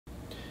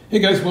Hey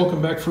guys,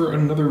 welcome back for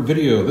another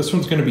video. This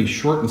one's going to be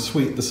short and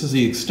sweet. This is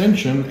the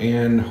extension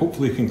and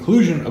hopefully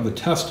conclusion of the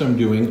test I'm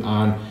doing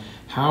on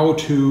how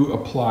to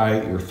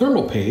apply your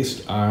thermal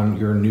paste on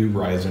your new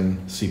Ryzen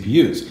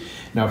CPUs.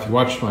 Now, if you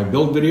watched my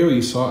build video,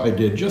 you saw I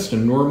did just a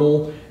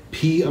normal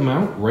P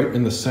amount right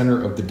in the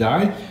center of the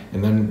die,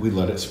 and then we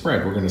let it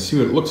spread. We're going to see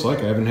what it looks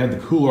like. I haven't had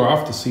the cooler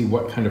off to see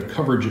what kind of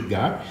coverage it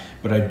got,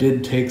 but I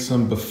did take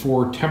some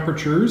before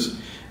temperatures.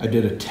 I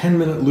did a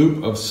 10-minute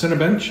loop of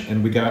Cinebench,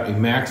 and we got a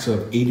max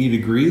of 80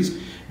 degrees.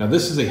 Now,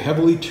 this is a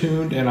heavily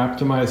tuned and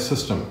optimized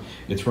system.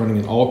 It's running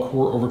an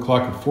all-core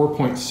overclock of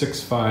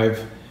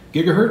 4.65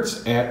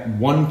 gigahertz at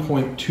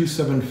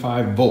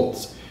 1.275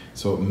 volts.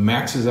 So it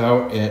maxes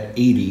out at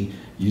 80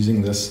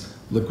 using this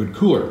liquid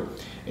cooler.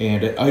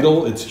 And at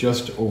idle, it's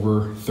just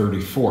over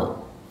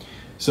 34.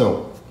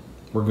 So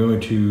we're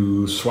going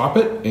to swap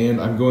it,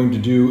 and I'm going to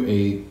do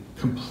a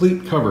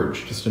complete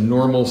coverage, just a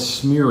normal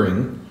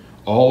smearing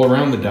all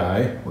around the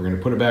die. We're going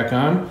to put it back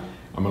on.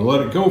 I'm going to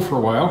let it go for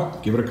a while,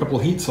 give it a couple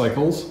heat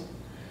cycles,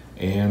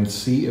 and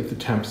see if the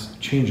temps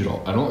change at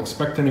all. I don't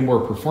expect any more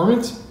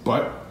performance,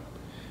 but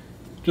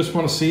just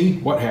want to see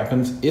what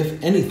happens,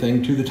 if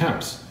anything, to the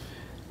temps.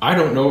 I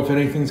don't know if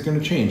anything's going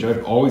to change.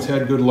 I've always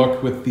had good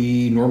luck with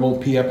the normal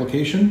P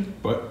application,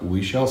 but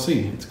we shall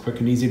see. It's quick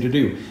and easy to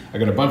do. I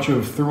got a bunch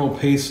of thermal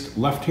paste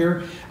left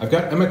here. I've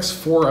got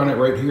MX4 on it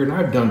right here, and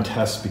I've done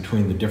tests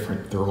between the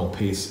different thermal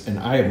pastes, and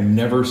I have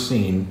never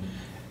seen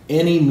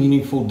any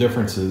meaningful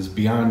differences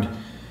beyond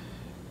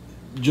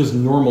just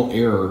normal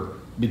error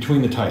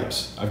between the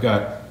types. I've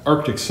got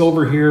Arctic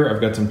Silver here.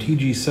 I've got some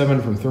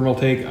TG7 from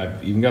Thermaltake.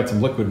 I've even got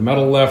some liquid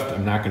metal left.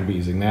 I'm not going to be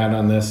using that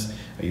on this.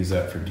 I use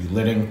that for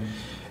delitting.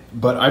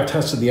 But I've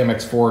tested the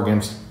MX4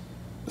 against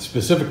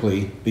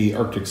specifically the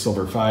Arctic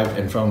Silver 5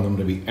 and found them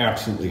to be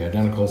absolutely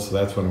identical, so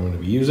that's what I'm going to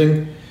be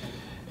using,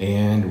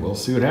 and we'll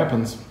see what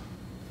happens.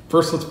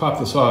 First, let's pop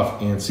this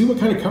off and see what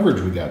kind of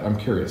coverage we got. I'm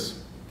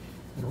curious.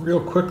 Real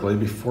quickly,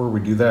 before we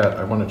do that,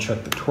 I want to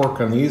check the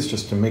torque on these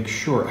just to make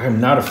sure. I'm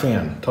not a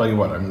fan. Tell you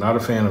what, I'm not a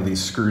fan of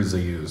these screws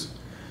they use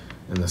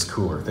in this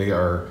cooler. They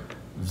are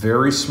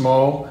very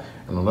small,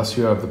 and unless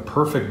you have the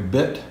perfect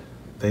bit,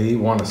 they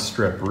want to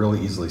strip really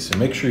easily. So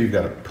make sure you've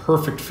got a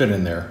perfect fit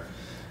in there.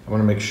 I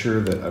want to make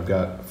sure that I've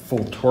got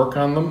full torque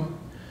on them.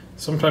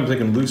 Sometimes they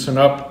can loosen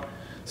up,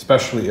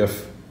 especially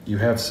if you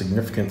have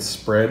significant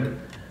spread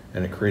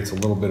and it creates a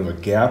little bit of a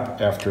gap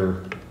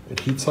after it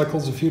heat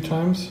cycles a few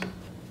times.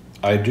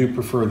 I do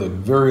prefer the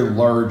very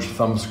large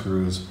thumb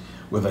screws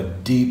with a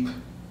deep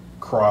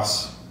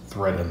cross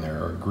thread in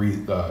there, or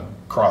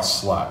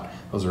cross slot.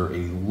 Those are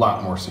a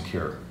lot more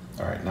secure.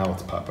 All right, now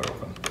let's pop it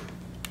open.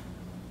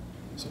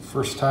 So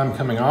first time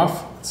coming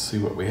off, let's see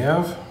what we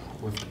have.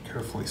 Lift it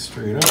carefully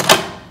straight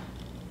up.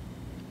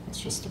 It's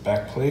just a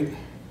back plate.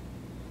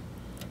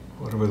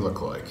 What do we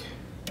look like?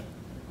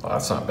 Well,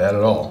 that's not bad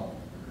at all.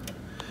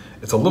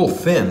 It's a little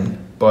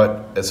thin,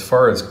 but as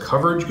far as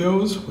coverage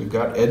goes, we've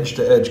got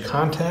edge-to-edge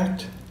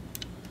contact.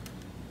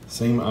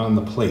 Same on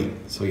the plate.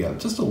 So yeah,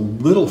 just a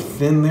little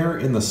thin there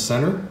in the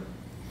center,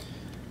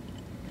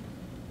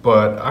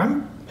 but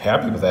I'm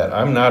happy with that.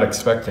 I'm not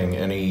expecting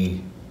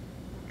any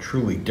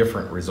truly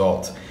different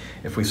results.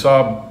 If we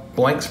saw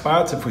blank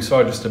spots, if we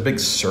saw just a big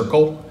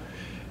circle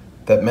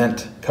that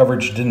meant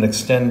coverage didn't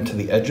extend to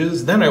the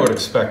edges, then I would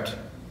expect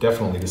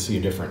definitely to see a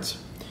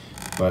difference.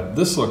 But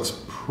this looks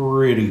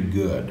pretty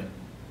good.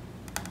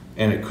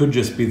 And it could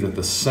just be that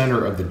the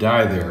center of the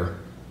die there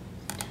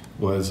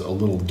was a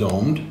little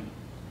domed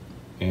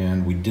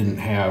and we didn't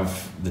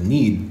have the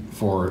need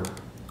for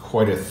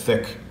quite a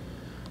thick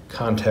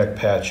contact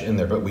patch in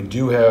there, but we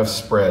do have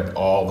spread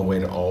all the way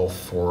to all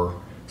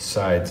four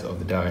sides of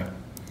the die.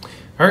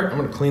 All right, I'm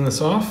going to clean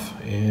this off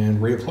and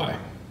reapply.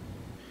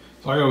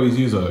 So I always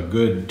use a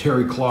good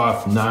terry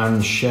cloth,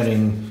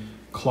 non-shedding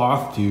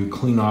cloth to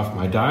clean off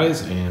my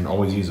dies, and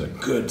always use a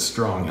good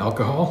strong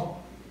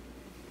alcohol.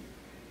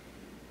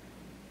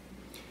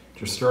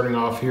 Just starting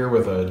off here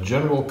with a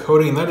general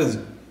coating. That is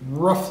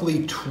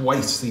roughly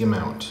twice the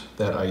amount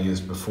that I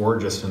used before,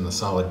 just in the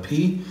solid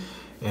P.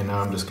 And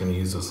now I'm just going to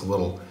use this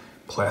little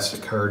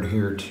plastic card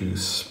here to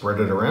spread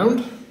it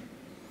around.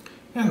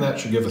 And that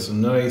should give us a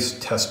nice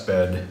test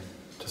bed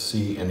to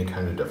see any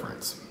kind of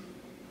difference.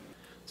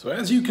 So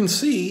as you can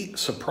see,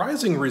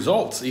 surprising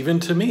results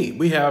even to me.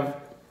 We have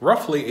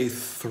roughly a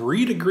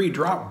 3-degree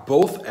drop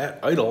both at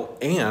idle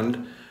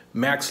and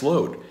max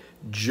load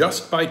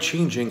just by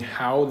changing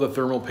how the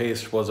thermal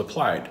paste was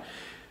applied.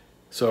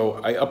 So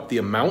I upped the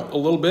amount a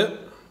little bit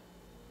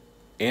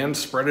and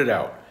spread it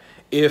out.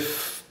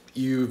 If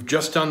you've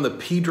just done the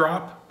P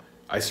drop,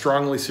 I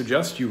strongly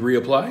suggest you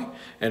reapply,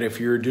 and if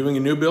you're doing a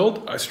new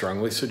build, I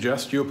strongly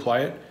suggest you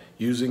apply it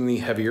using the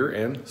heavier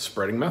and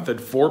spreading method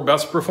for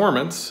best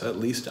performance, at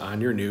least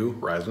on your new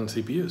Ryzen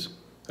CPUs.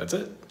 That's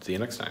it. See you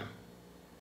next time.